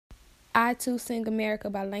I Too Sing America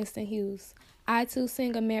by Langston Hughes. I too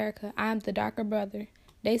sing America, I am the darker brother.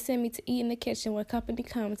 They send me to eat in the kitchen when company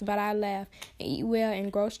comes, but I laugh and eat well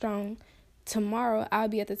and grow strong. Tomorrow I'll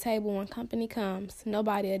be at the table when company comes.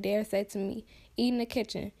 Nobody'll dare say to me, eat in the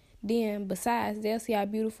kitchen. Then, besides, they'll see how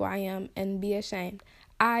beautiful I am and be ashamed.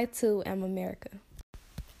 I too am America.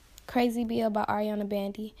 Crazy Bill by Ariana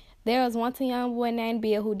Bandy. There was once a young boy named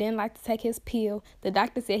Bill who didn't like to take his pill. The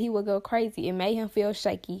doctor said he would go crazy. It made him feel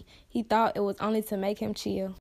shaky. He thought it was only to make him chill.